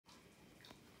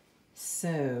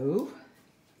So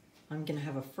I'm gonna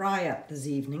have a fry up this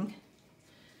evening.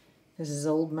 This is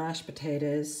old mashed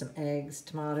potatoes, some eggs,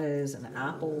 tomatoes, an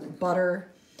apple,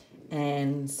 butter,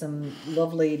 and some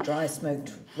lovely dry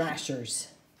smoked rashers.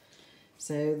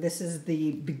 So this is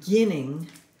the beginning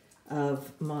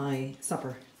of my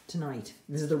supper tonight.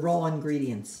 This is the raw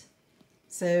ingredients.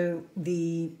 So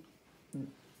the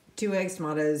 2 eggs,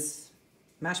 tomatoes,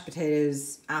 mashed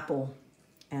potatoes, apple,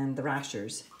 and the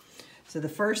rashers. So the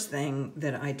first thing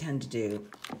that I tend to do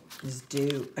is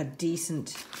do a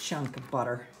decent chunk of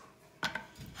butter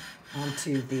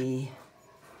onto the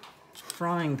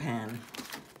frying pan.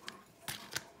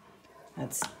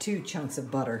 That's 2 chunks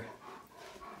of butter.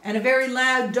 And a very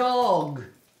loud dog.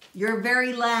 You're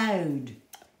very loud.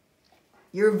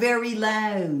 You're very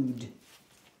loud.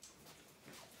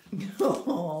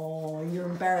 Oh, you're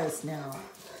embarrassed now.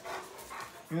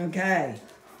 Okay.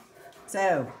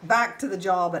 So, back to the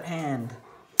job at hand.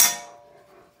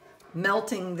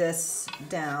 Melting this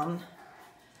down,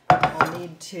 I'll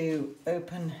need to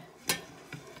open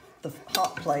the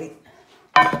hot plate.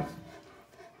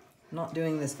 Not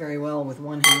doing this very well with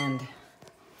one hand.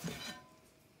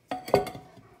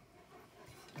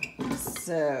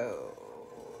 So,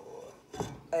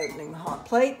 opening the hot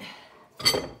plate,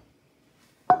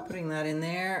 putting that in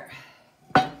there,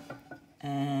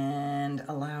 and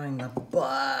allowing the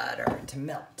butter to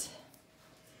melt.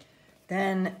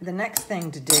 Then the next thing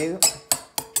to do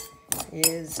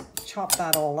is chop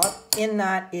that all up. In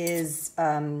that is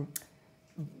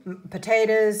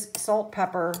potatoes, salt,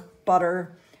 pepper,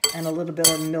 butter, and a little bit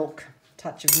of milk,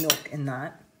 touch of milk in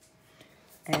that.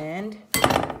 And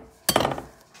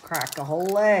crack a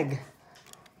whole egg.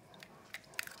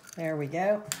 There we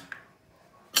go.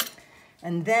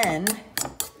 And then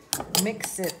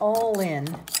mix it all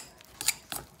in.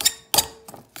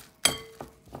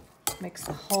 Mix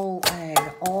the whole egg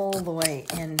all the way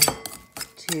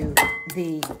into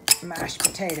the mashed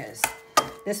potatoes.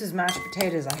 This is mashed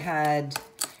potatoes I had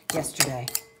yesterday.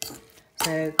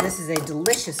 So this is a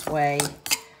delicious way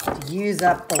to use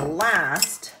up the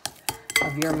last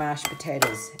of your mashed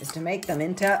potatoes, is to make them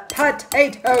into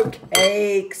potato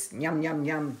cakes. Yum, yum,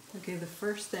 yum. Okay, the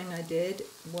first thing I did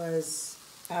was,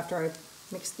 after I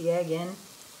mixed the egg in,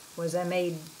 was I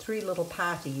made 3 little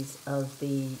patties of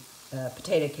the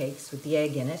potato cakes with the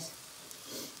egg in it.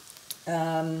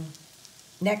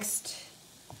 Next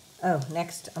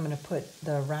I'm gonna put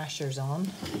the rashers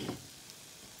on.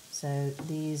 So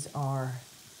these are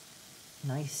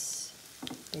nice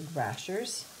big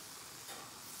rashers.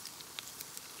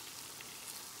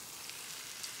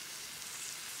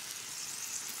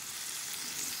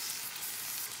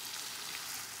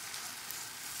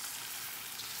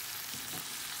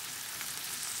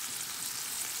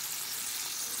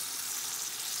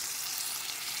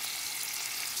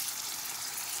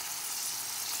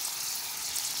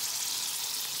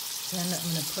 Then I'm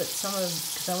going to put some of,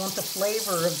 because I want the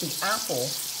flavor of the apple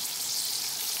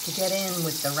to get in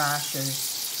with the rashers.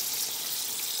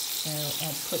 So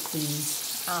I'll put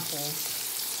these apples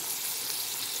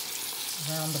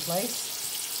around the place.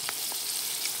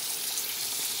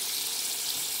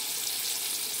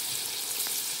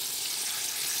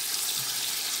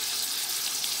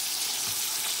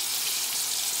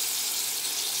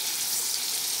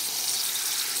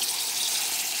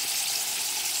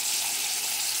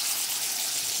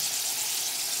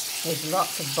 There's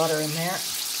lots of butter in there.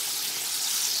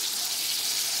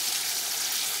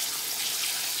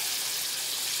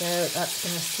 So that's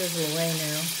going to sizzle away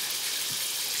now.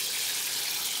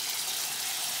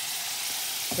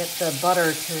 Get the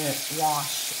butter to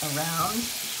wash around.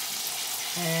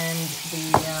 And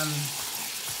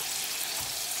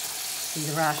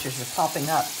the rashers are popping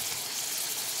up.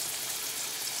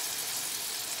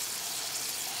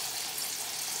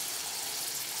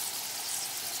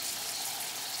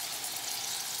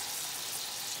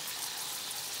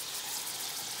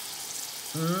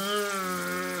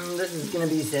 This is gonna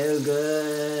be so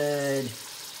good.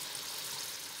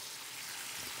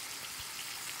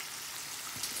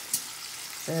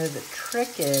 So the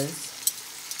trick is,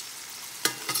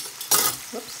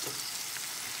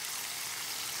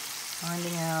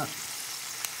 finding out,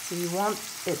 so you want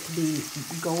it to be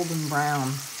golden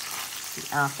brown, the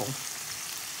apple,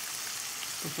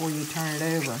 before you turn it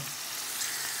over.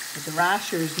 But the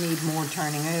rashers need more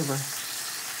turning over.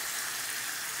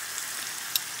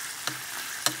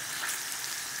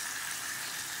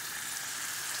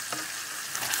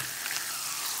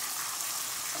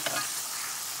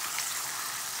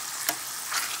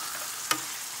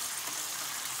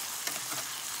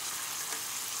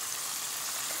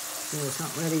 So it's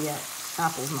not ready yet.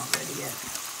 Apple's not ready yet.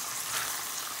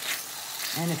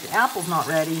 And if the apple's not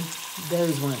ready,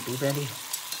 those won't be ready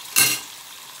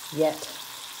yet.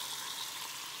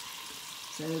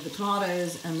 So the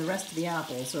tomatoes and the rest of the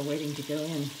apples are waiting to go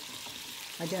in.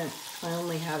 I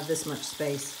only have this much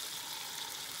space.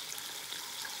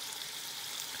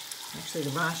 Actually,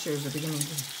 the rashers are beginning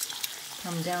to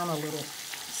come down a little,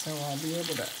 so I'll be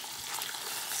able to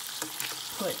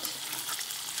put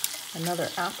another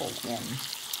apple in.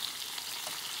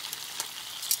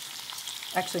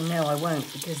 Actually, no, I won't,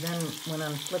 because then when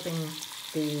I'm flipping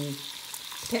the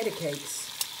potato cakes,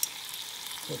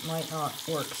 it might not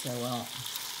work so well.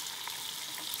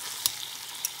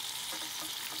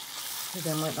 So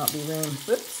there might not be room.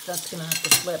 Whoops, that's going to have to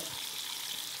flip.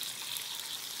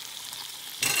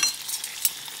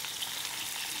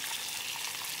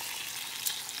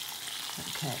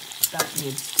 Okay, that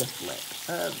needs to flip.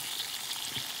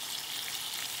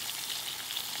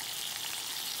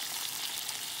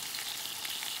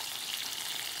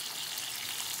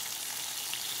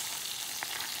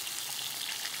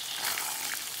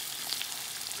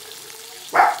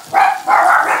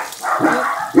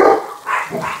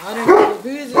 I don't know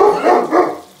who's in.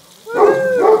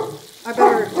 I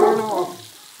better turn off.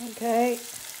 Okay.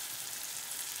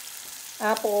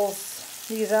 Apples.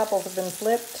 These apples have been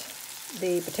flipped.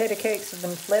 The potato cakes have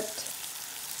been flipped.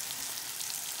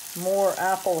 More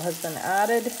apple has been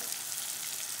added.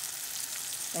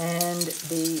 And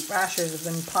the rashers have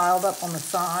been piled up on the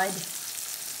side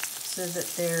so that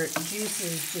their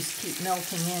juices just keep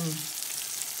melting in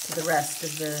to the rest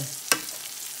of the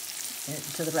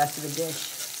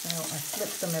dish. So I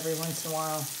flip them every once in a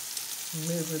while,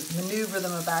 maneuver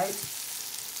them about.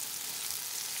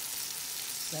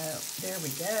 So there we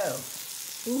go.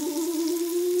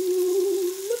 Ooh,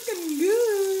 looking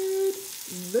good.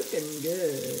 Looking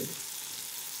good.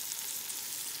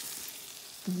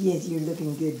 Yes, you're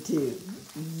looking good too.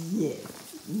 Yes,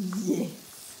 yes.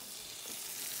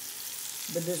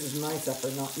 But this is my supper,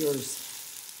 not yours.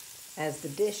 As the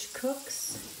dish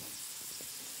cooks,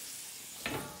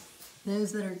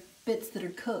 those bits that are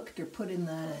cooked are put in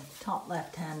the top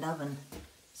left-hand oven.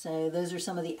 So those are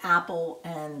some of the apple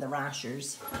and the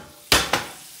rashers.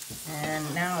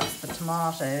 And now it's the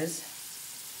tomatoes.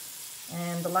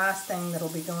 And the last thing that'll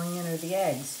be going in are the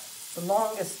eggs. The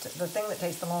thing that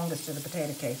takes the longest are the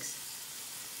potato cakes.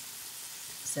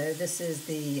 So this is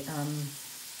the,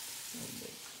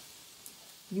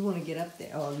 you want to get up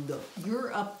there. Oh, look,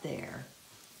 you're up there.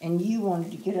 And you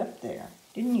wanted to get up there,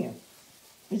 didn't you?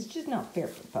 It's just not fair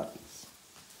for puppies.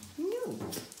 No,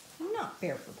 not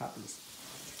fair for puppies.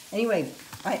 Anyway,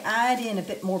 I add in a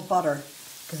bit more butter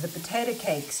because the potato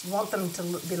cakes, you want them to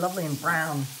be lovely and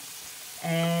brown.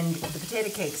 And the potato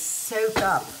cakes soak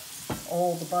up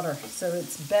all the butter. So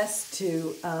it's best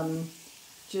to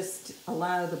just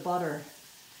allow the butter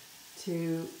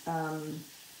to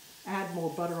add more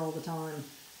butter all the time.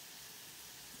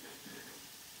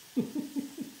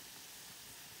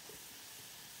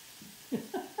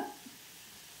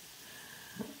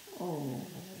 Oh,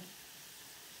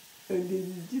 this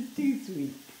is just too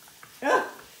sweet.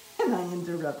 And I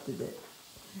interrupted it,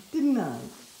 didn't I?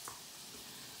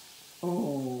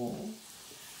 Oh.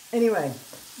 Anyway,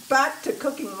 back to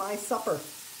cooking my supper.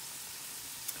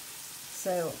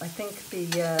 So I think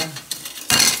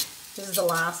this is the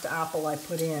last apple I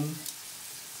put in.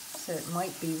 So it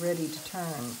might be ready to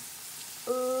turn.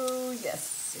 Oh,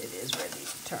 yes, it is ready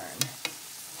to turn.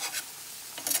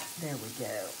 There we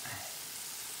go.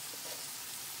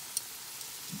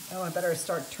 Oh, I better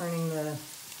start turning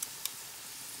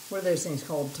what are those things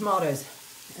called? Tomatoes.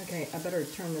 Okay, I better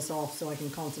turn this off so I can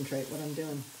concentrate what I'm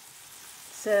doing.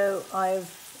 So I've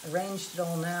arranged it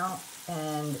all now,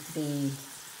 and the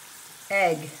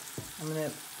egg, I'm going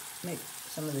to make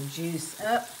some of the juice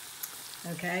up.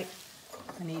 Okay,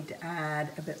 I need to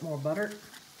add a bit more butter.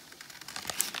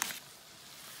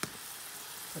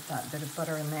 Put that bit of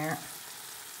butter in there.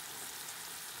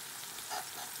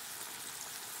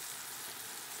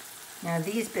 Now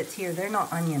these bits here, they're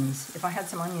not onions. If I had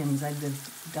some onions, I'd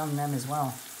have done them as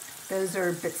well. Those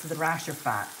are bits of the rasher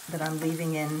fat that I'm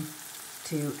leaving in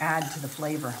to add to the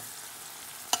flavor.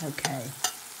 Okay,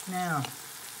 now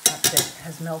that bit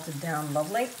has melted down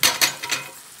lovely.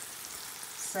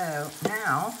 So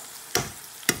now,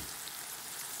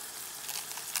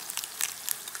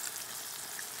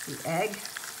 the egg.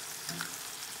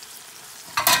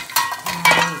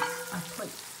 And I put,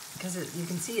 because you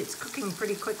can see it's cooking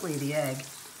pretty quickly, the egg.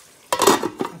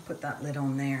 I put that lid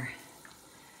on there.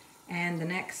 And the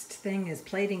next thing is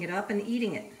plating it up and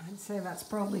eating it. I'd say that's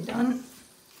probably done.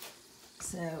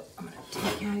 So I'm going to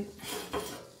take out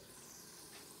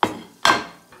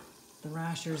the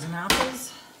rashers and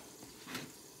apples.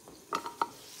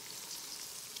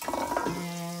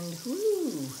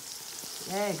 Woo!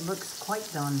 The egg looks quite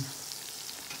done.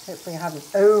 Hopefully I haven't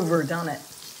overdone it.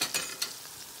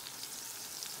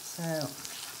 So,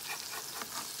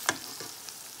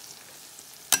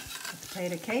 the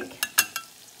potato cake,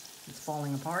 it's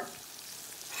falling apart.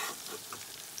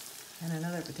 And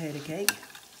another potato cake.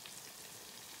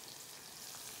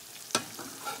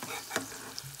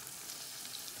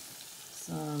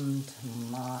 Some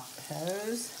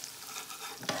tomatoes.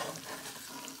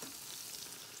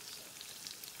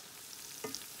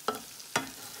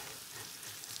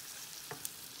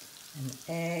 An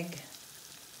egg.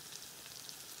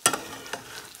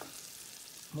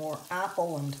 More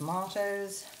apple and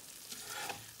tomatoes.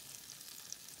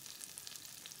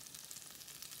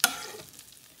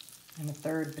 And a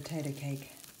third potato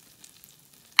cake.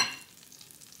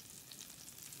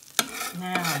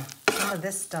 Now, some of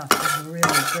this stuff is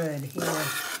really good here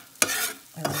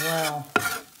as well.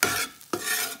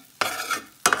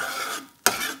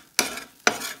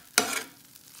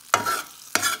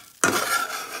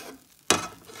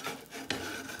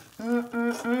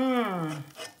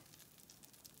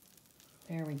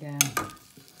 There we go.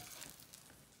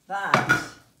 That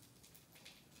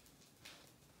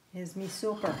is me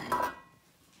super.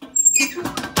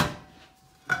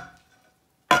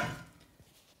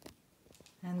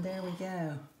 And there we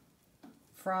go.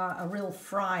 A real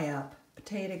fry up.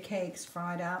 Potato cakes,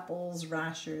 fried apples,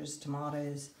 rashers,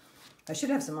 tomatoes. I should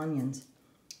have some onions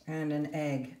and an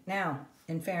egg. Now,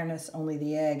 in fairness, only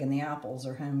the egg and the apples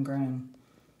are homegrown.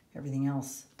 Everything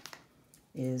else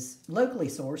is locally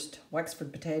sourced.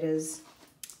 Wexford potatoes.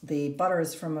 The butter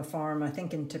is from a farm, I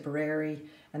think in Tipperary,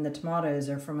 and the tomatoes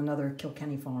are from another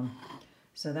Kilkenny farm.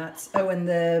 So that's, oh, and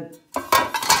the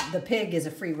pig is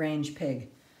a free-range pig.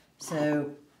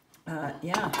 So,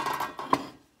 yeah.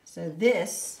 So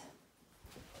this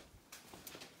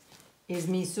is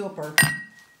me super.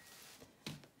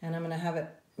 And I'm going to have it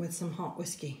with some hot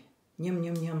whiskey. Yum,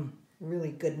 yum, yum.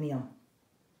 Really good meal.